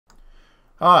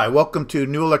Hi, welcome to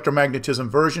New Electromagnetism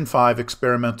version 5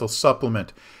 experimental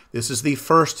supplement. This is the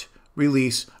first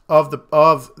release of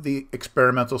the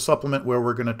experimental supplement where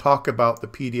we're going to talk about the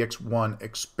PDX-1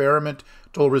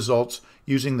 experimental results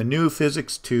using the new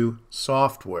Physics 2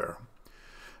 software.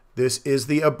 This is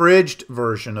the abridged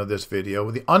version of this video.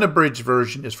 The unabridged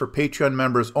version is for Patreon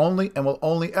members only and will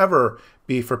only ever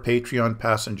be for Patreon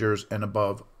passengers and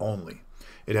above only.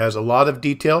 It has a lot of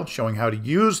detail showing how to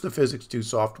use the Physics 2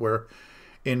 software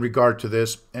in regard to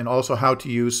this, and also how to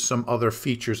use some other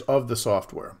features of the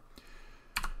software.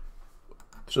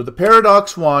 So the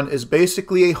Paradox 1 is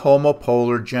basically a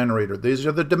homopolar generator. These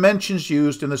are the dimensions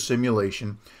used in the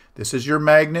simulation. This is your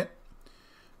magnet.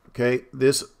 Okay,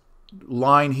 this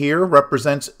line here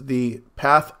represents the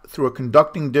path through a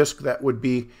conducting disk that would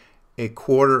be an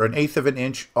eighth of an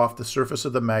inch off the surface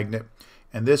of the magnet,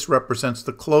 and this represents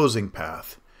the closing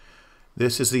path.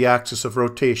 This is the axis of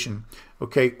rotation.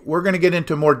 Okay, we're going to get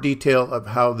into more detail of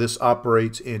how this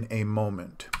operates in a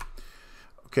moment.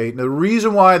 Okay, the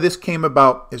reason why this came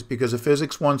about is because the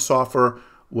Physics 1 software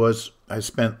I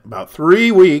spent about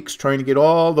 3 weeks trying to get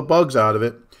all the bugs out of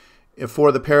it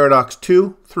for the Paradox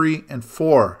 2, 3, and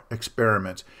 4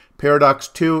 experiments. Paradox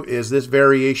 2 is this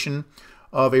variation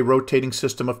of a rotating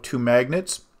system of two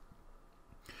magnets,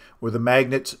 where the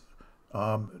magnets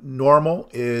normal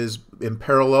is in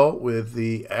parallel with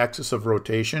the axis of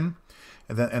rotation.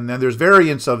 And then there's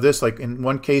variants of this, like in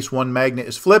one case, one magnet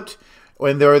is flipped,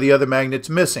 and there are the other magnets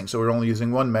missing, so we're only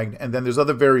using one magnet. And then there's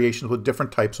other variations with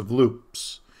different types of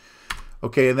loops.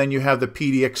 Okay, and then you have the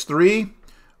PDX3,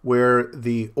 where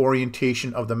the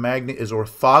orientation of the magnet is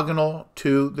orthogonal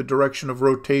to the direction of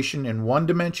rotation in one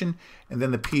dimension, and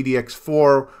then the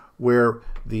PDX4, where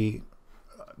the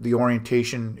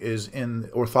orientation is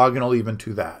orthogonal even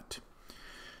to that.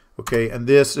 Okay, and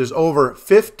this is over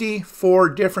 54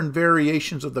 different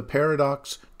variations of the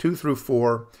Paradox 2 through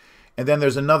 4. And then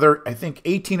there's another, I think,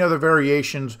 18 other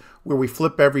variations where we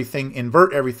flip everything,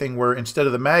 invert everything, where instead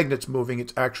of the magnets moving,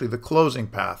 it's actually the closing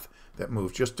path that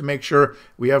moves, just to make sure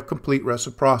we have complete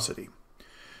reciprocity.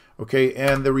 Okay,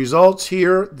 and the results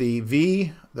here,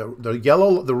 the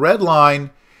red line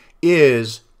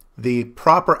is the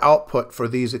proper output for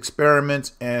these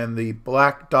experiments, and the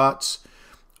black dots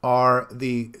are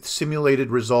the simulated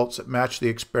results that match the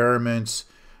experiments.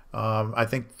 I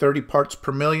think 30 parts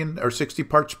per million or 60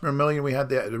 parts per million we had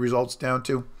the results down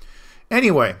to.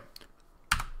 Anyway,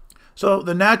 so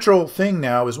the natural thing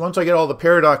now is once I get all the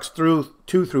Paradox 2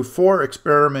 through 4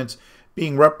 experiments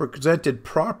being represented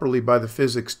properly by the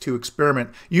Physics 2 experiment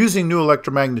using New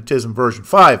Electromagnetism version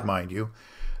 5, mind you,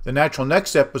 the natural next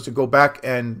step was to go back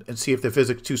and see if the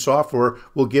Physics 2 software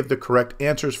will give the correct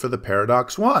answers for the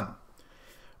Paradox 1.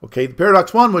 Okay, the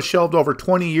Paradox 1 was shelved over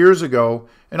 20 years ago,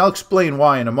 and I'll explain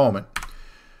why in a moment.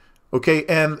 Okay,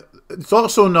 and it's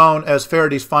also known as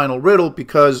Faraday's final riddle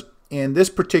because in this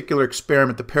particular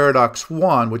experiment, the Paradox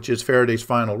 1, which is Faraday's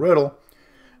final riddle,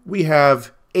 we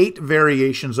have 8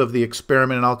 variations of the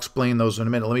experiment, and I'll explain those in a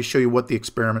minute. Let me show you what the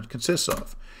experiment consists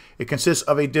of. It consists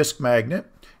of a disk magnet,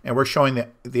 and we're showing that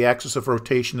the axis of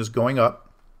rotation is going up.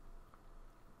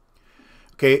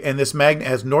 Okay, and this magnet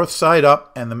has north side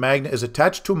up, and the magnet is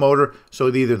attached to a motor, so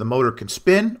either the motor can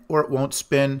spin or it won't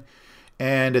spin.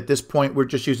 And at this point, we're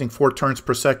just using 4 turns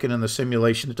per second in the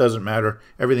simulation. It doesn't matter.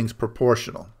 Everything's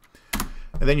proportional.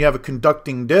 And then you have a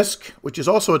conducting disk, which is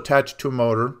also attached to a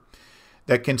motor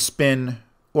that can spin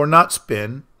or not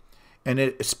spin, and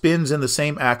it spins in the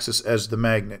same axis as the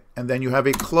magnet. And then you have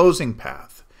a closing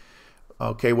path,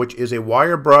 okay, which is a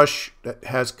wire brush that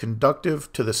has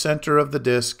conductive to the center of the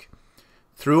disk,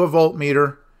 through a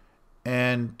voltmeter,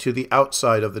 and to the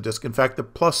outside of the disk. In fact, the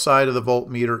plus side of the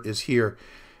voltmeter is here.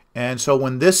 And so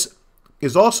when this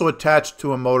is also attached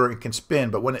to a motor, it can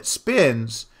spin. But when it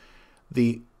spins,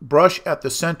 the brush at the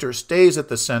center stays at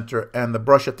the center, and the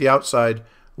brush at the outside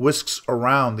whisks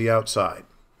around the outside.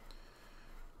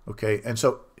 Okay, and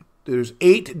so there's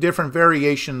 8 different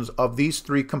variations of these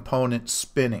 3 components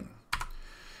spinning.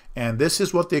 And this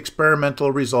is what the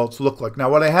experimental results look like. Now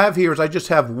what I have here is I just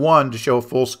have one to show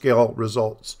full-scale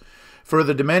results. For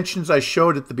the dimensions I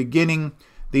showed at the beginning,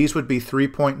 these would be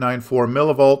 3.94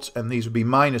 millivolts, and these would be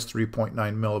minus 3.9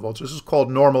 millivolts. This is called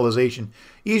normalization.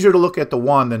 Easier to look at the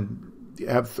one than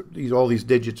have all these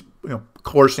digits,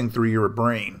 coursing through your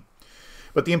brain.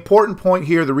 But the important point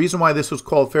here, the reason why this was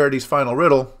called Faraday's final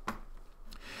riddle,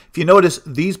 if you notice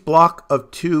these block of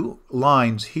 2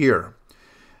 lines here,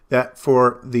 that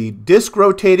for the disk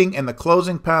rotating and the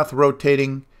closing path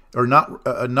rotating, or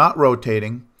not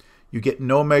rotating, you get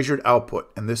no measured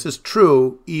output. And this is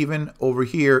true even over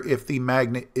here if the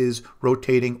magnet is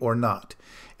rotating or not.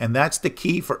 And that's the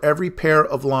key for every pair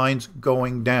of lines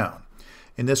going down.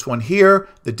 In this one here,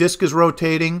 the disk is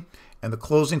rotating and the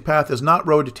closing path is not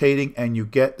rotating, and you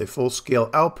get the full scale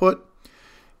output.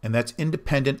 And that's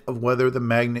independent of whether the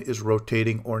magnet is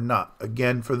rotating or not.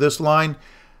 Again, for this line,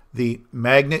 the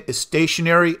magnet is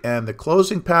stationary and the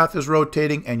closing path is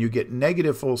rotating, and you get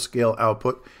negative full scale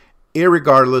output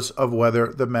irregardless of whether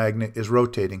the magnet is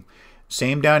rotating.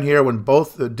 Same down here, when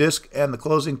both the disk and the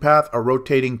closing path are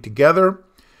rotating together,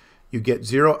 you get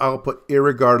zero output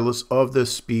irregardless of the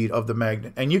speed of the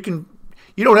magnet. And you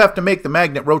don't have to make the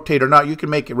magnet rotate or not. You can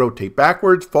make it rotate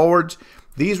backwards, forwards.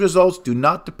 These results do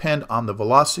not depend on the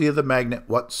velocity of the magnet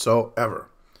whatsoever.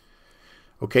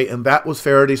 Okay, and that was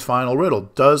Faraday's final riddle.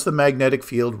 Does the magnetic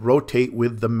field rotate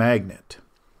with the magnet?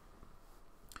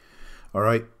 All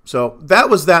right, so that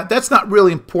was that. That's not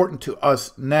really important to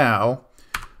us now,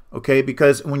 okay,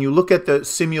 because when you look at the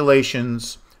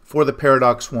simulations for the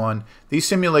Paradox 1, these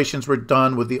simulations were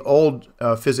done with the old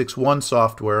Physics 1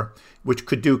 software, which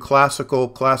could do classical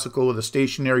with a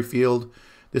stationary field.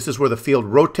 This is where the field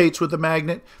rotates with the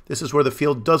magnet. This is where the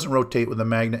field doesn't rotate with the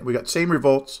magnet. We got same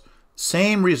results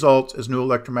as new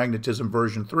electromagnetism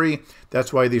version 3.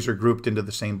 That's why these are grouped into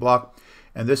the same block.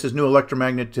 And this is new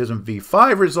electromagnetism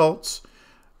V5 results,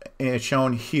 and it's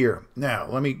shown here. Now,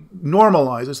 let me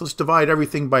normalize this. Let's divide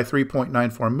everything by 3.94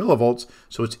 millivolts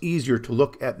so it's easier to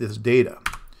look at this data.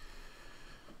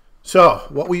 So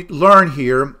what we learn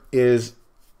here is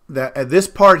that at this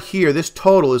part here, this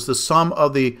total is the sum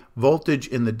of the voltage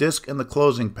in the disk and the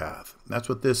closing path. That's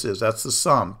what this is. That's the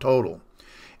sum total.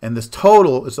 And this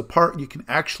total is the part you can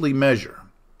actually measure.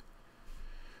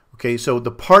 Okay, so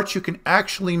the parts you can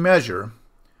actually measure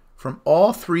from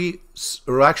all three,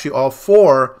 or actually all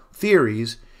four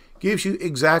theories, gives you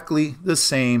exactly the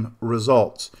same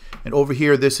results. And over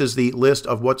here, this is the list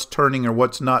of what's turning or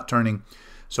what's not turning.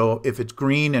 So if it's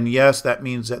green and yes, that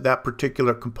means that that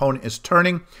particular component is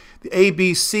turning. The A,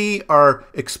 B, C are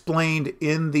explained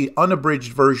in the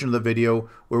unabridged version of the video,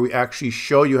 where we actually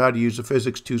show you how to use the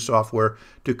Physics 2 software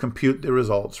to compute the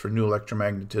results for new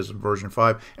electromagnetism version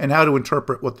 5 and how to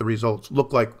interpret what the results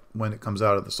look like when it comes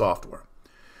out of the software.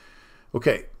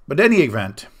 Okay, but in any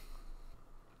event,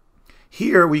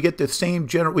 here we get the same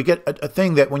we get a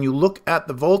thing that when you look at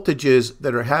the voltages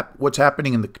that are what's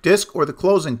happening in the disk or the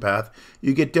closing path,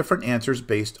 you get different answers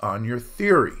based on your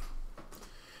theory.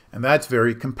 And that's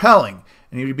very compelling.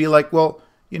 And you'd be like, well,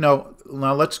 you know,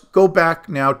 now let's go back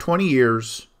now 20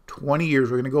 years. 20 years,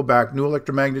 we're going to go back. New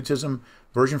electromagnetism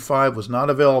version 5 was not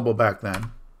available back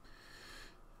then.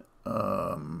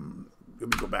 Let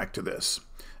me go back to this.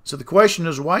 So the question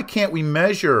is, why can't we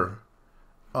measure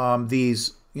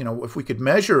these? You know, if we could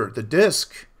measure the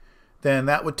disk, then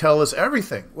that would tell us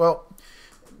everything. Well,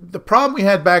 the problem we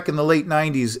had back in the late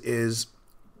 90s is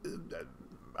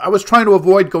I was trying to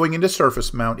avoid going into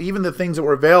surface mount. Even the things that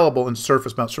were available in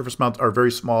surface mounts are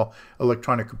very small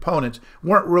electronic components,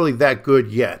 weren't really that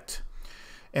good yet.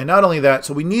 And not only that,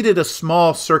 so we needed a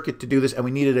small circuit to do this, and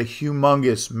we needed a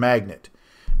humongous magnet.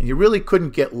 And you really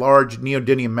couldn't get large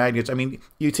neodymium magnets. I mean,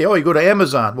 you'd say, oh, you go to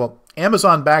Amazon. Well,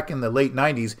 Amazon back in the late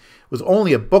 90s was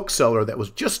only a bookseller that was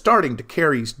just starting to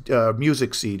carry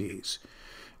music CDs.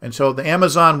 And so the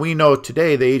Amazon we know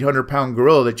today, the 800-pound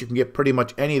gorilla that you can get pretty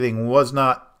much anything, was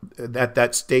not at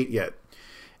that state yet.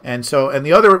 And so, and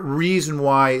the other reason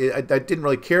why I didn't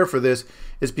really care for this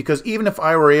is because even if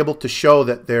I were able to show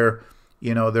that there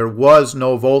was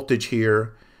no voltage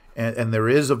here, and there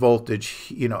is a voltage,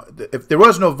 you know, if there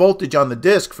was no voltage on the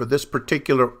disk for this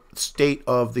particular state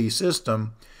of the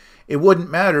system, it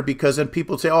wouldn't matter, because then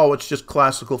people would say, oh, it's just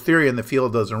classical theory and the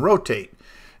field doesn't rotate.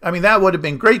 I mean, that would have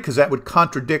been great, because that would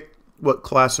contradict what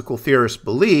classical theorists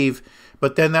believe,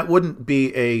 but then that wouldn't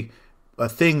be a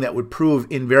thing that would prove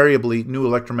invariably new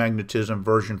electromagnetism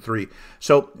version 3.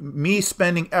 So me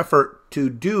spending effort to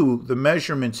do the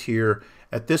measurements here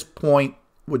at this point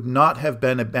would not have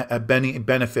been a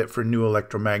benefit for new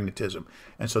electromagnetism.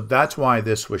 And so that's why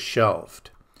this was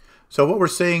shelved. So what we're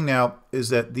saying now is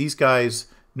that these guys,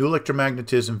 new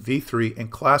electromagnetism V3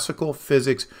 and classical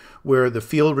physics, where the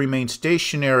field remains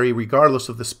stationary regardless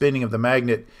of the spinning of the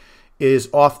magnet, is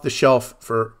off the shelf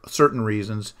for certain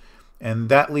reasons. And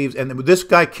that leaves, and this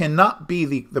guy cannot be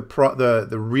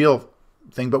the real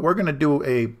thing, but we're going to do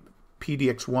a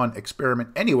PDX1 experiment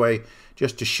anyway,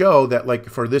 just to show that, like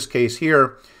for this case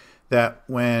here, that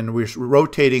when we're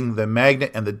rotating the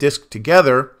magnet and the disk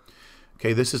together,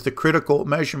 okay, this is the critical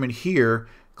measurement here.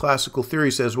 Classical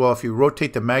theory says, well, if you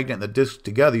rotate the magnet and the disk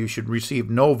together, you should receive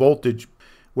no voltage,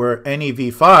 where any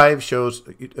V5 shows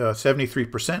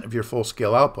 73% of your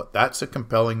full-scale output. That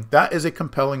is a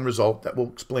compelling result that will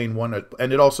explain one,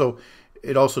 and it also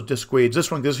it also dissuades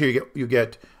this one, because here you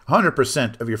get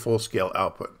 100% of your full-scale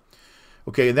output.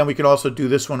 Okay, and then we could also do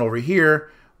this one over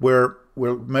here, where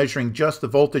we're measuring just the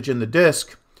voltage in the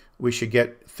disk. We should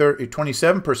get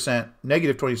 27%,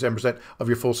 negative 27% of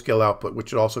your full-scale output,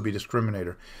 which would also be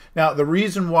discriminator. Now, the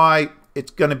reason why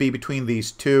it's going to be between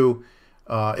these two,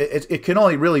 it can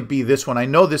only really be this one. I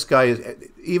know this guy is,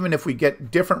 even if we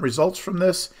get different results from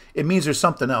this, it means there's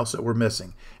something else that we're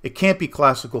missing. It can't be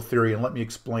classical theory, and let me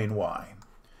explain why.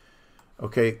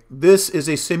 Okay, this is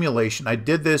a simulation. I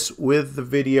did this with the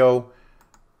video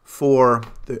for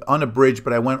the unabridged,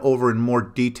 but I went over in more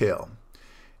detail.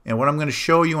 And what I'm going to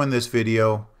show you in this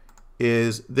video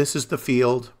is this is the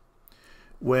field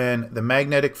when the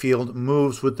magnetic field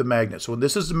moves with the magnet. So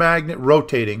this is the magnet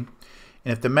rotating,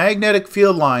 and if the magnetic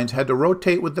field lines had to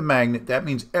rotate with the magnet, that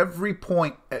means every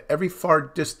point at every far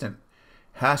distance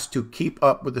has to keep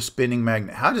up with the spinning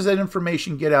magnet. How does that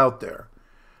information get out there?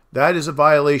 That is a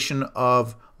violation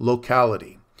of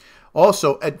locality.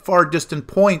 Also, at far distant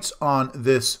points on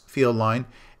this field line,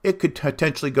 it could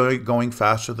potentially going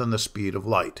faster than the speed of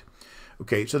light.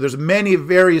 Okay, so there's many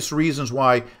various reasons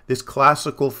why this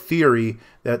classical theory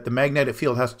that the magnetic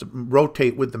field has to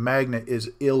rotate with the magnet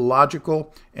is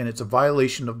illogical, and it's a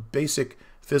violation of basic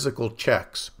physical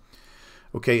checks.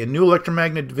 Okay, and new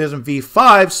electromagnetism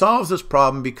V5 solves this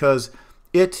problem because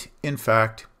it, in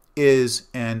fact, is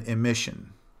an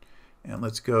emission. And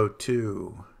let's go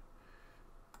to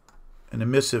an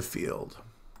emissive field.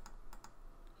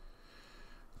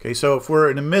 Okay, so if we're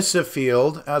an emissive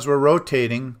field, as we're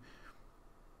rotating,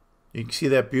 you can see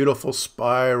that beautiful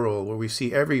spiral where we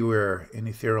see everywhere in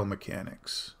ethereal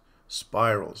mechanics.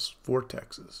 Spirals,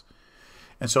 vortexes.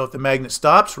 And so if the magnet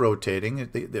stops rotating,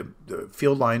 the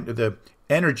field line, the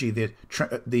energy,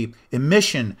 the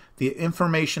emission, the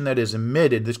information that is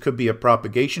emitted, this could be a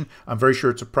propagation. I'm very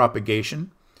sure it's a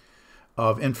propagation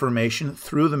of information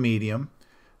through the medium.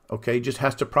 Okay, just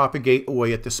has to propagate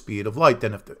away at the speed of light.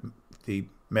 Then if the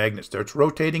magnet starts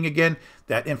rotating again,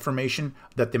 that information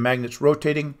that the magnet's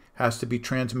rotating has to be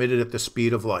transmitted at the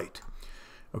speed of light.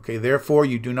 Okay, therefore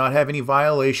you do not have any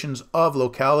violations of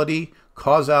locality,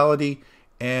 causality,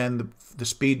 and the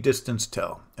speed distance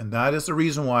tell. And that is the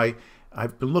reason why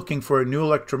I've been looking for a new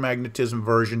electromagnetism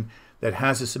version that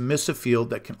has this emissive field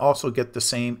that can also get the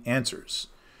same answers.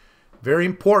 Very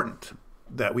important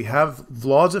that we have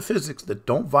laws of physics that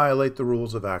don't violate the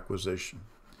rules of acquisition.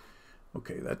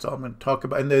 Okay, that's all I'm going to talk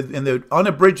about. In the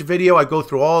unabridged video, I go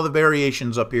through all the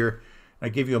variations up here. I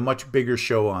give you a much bigger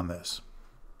show on this.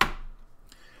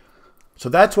 So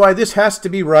that's why this has to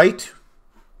be right,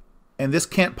 and this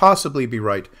can't possibly be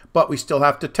right, but we still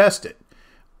have to test it.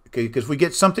 Okay, because if we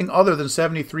get something other than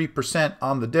 73%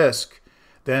 on the disk,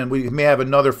 then we may have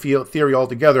another theory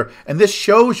altogether. And this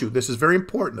shows you, this is very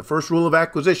important, the first rule of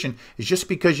acquisition is just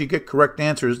because you get correct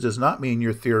answers does not mean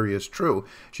your theory is true.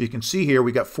 So you can see here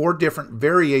we got 4 different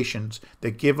variations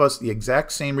that give us the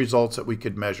exact same results that we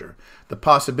could measure. The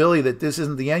possibility that this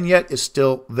isn't the end yet is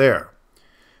still there.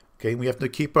 Okay, we have to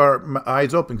keep our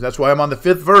eyes open. That's why I'm on the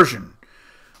 5th version.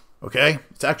 Okay,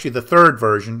 it's actually the 3rd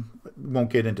version, but we won't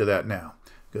get into that now.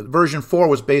 Version 4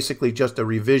 was basically just a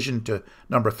revision to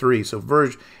number 3. So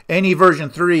any version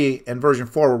 3 and version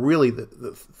 4 were really the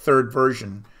 3rd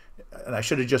version. And I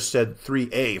should have just said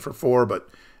 3A for 4, but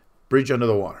bridge under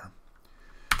the water.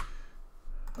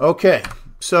 Okay,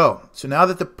 so now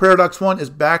that the Paradox 1 is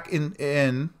back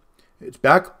it's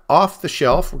back off the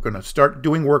shelf, we're going to start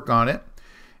doing work on it.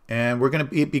 And we're going to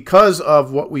be, because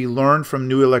of what we learned from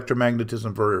new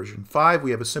electromagnetism version 5,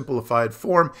 we have a simplified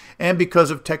form. And because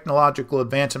of technological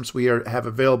advancements we have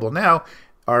available now,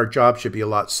 our job should be a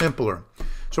lot simpler.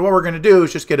 So what we're going to do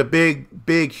is just get a big,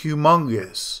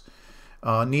 humongous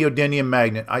neodymium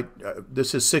magnet.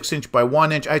 This is 6" by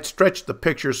 1". I stretched the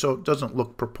picture so it doesn't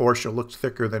look proportional. It looks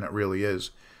thicker than it really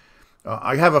is.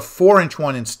 I have a 4"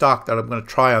 one in stock that I'm going to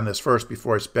try on this first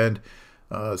before I spend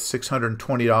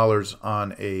 $620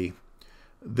 on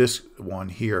this one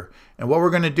here. And what we're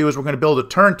going to do is we're going to build a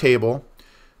turntable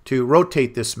to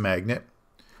rotate this magnet.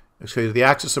 So the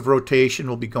axis of rotation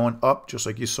will be going up, just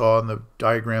like you saw in the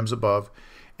diagrams above.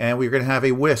 And we're going to have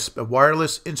a WISP, a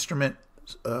wireless instrument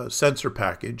sensor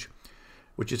package,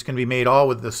 which is going to be made all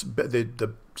with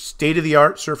the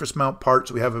state-of-the-art surface mount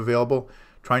parts we have available,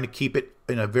 trying to keep it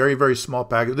in a very, very small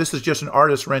package. This is just an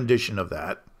artist's rendition of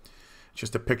that.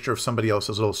 Just a picture of somebody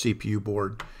else's little CPU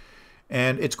board.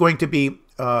 And it's going to be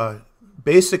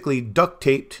basically duct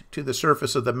taped to the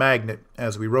surface of the magnet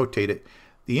as we rotate it.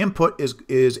 The input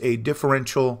is a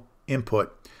differential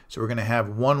input. So we're going to have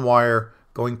one wire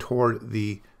going toward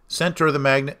the center of the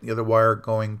magnet, the other wire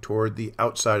going toward the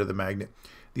outside of the magnet.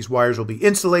 These wires will be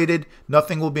insulated.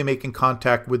 Nothing will be making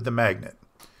contact with the magnet.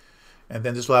 And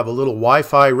then this will have a little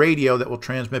Wi-Fi radio that will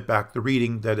transmit back the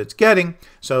reading that it's getting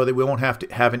so that we won't have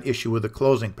to have an issue with the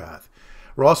closing path.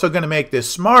 We're also going to make this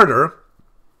smarter.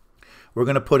 We're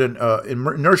going to put an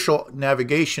inertial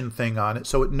navigation thing on it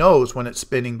so it knows when it's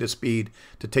spinning to speed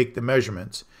to take the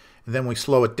measurements. And then we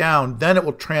slow it down, then it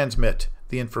will transmit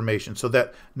the information so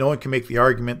that no one can make the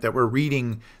argument that we're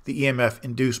reading the EMF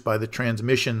induced by the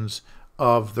transmissions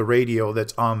of the radio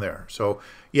that's on there. So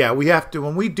yeah, we have to,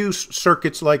 when we do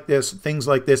circuits like this, things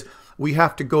like this, we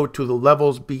have to go to the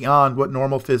levels beyond what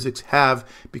normal physics have,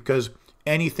 because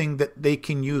anything that they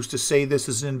can use to say this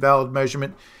is an invalid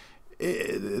measurement,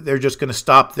 they're just going to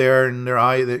stop there and their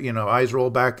eyes roll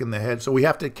back in the head. So we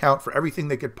have to account for everything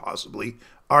they could possibly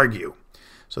argue.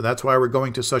 So that's why we're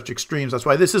going to such extremes. That's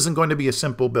why this isn't going to be a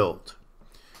simple build.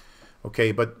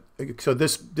 Okay, but so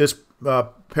this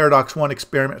Paradox 1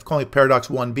 experiment, it's calling it Paradox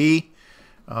 1B,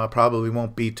 probably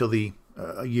won't be till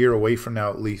a year away from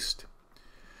now at least.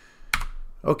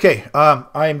 Okay,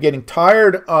 I am getting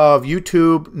tired of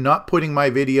YouTube not putting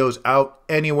my videos out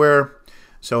anywhere.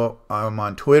 So I'm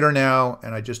on Twitter now,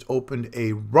 and I just opened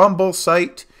a Rumble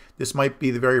site. This might be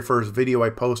the very first video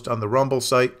I post on the Rumble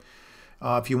site.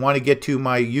 If you want to get to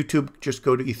my YouTube, just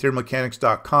go to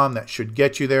EtherealMechanics.com. That should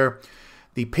get you there.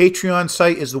 The Patreon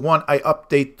site is the one I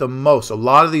update the most. A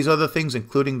lot of these other things,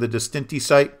 including the Distinti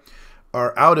site,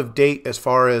 are out of date as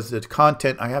far as the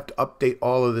content. I have to update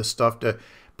all of this stuff to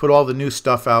put all the new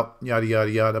stuff out, yada,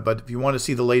 yada, yada. But if you want to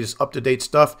see the latest up-to-date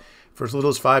stuff, for as little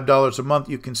as $5 a month,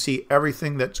 you can see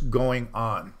everything that's going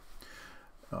on.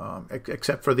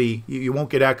 Except for you won't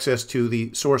get access to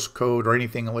the source code or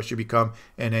anything unless you become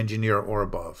an engineer or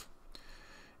above.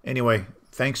 Anyway,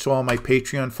 thanks to all my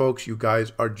Patreon folks. You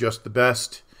guys are just the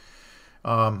best.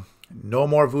 No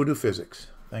more voodoo physics.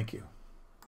 Thank you.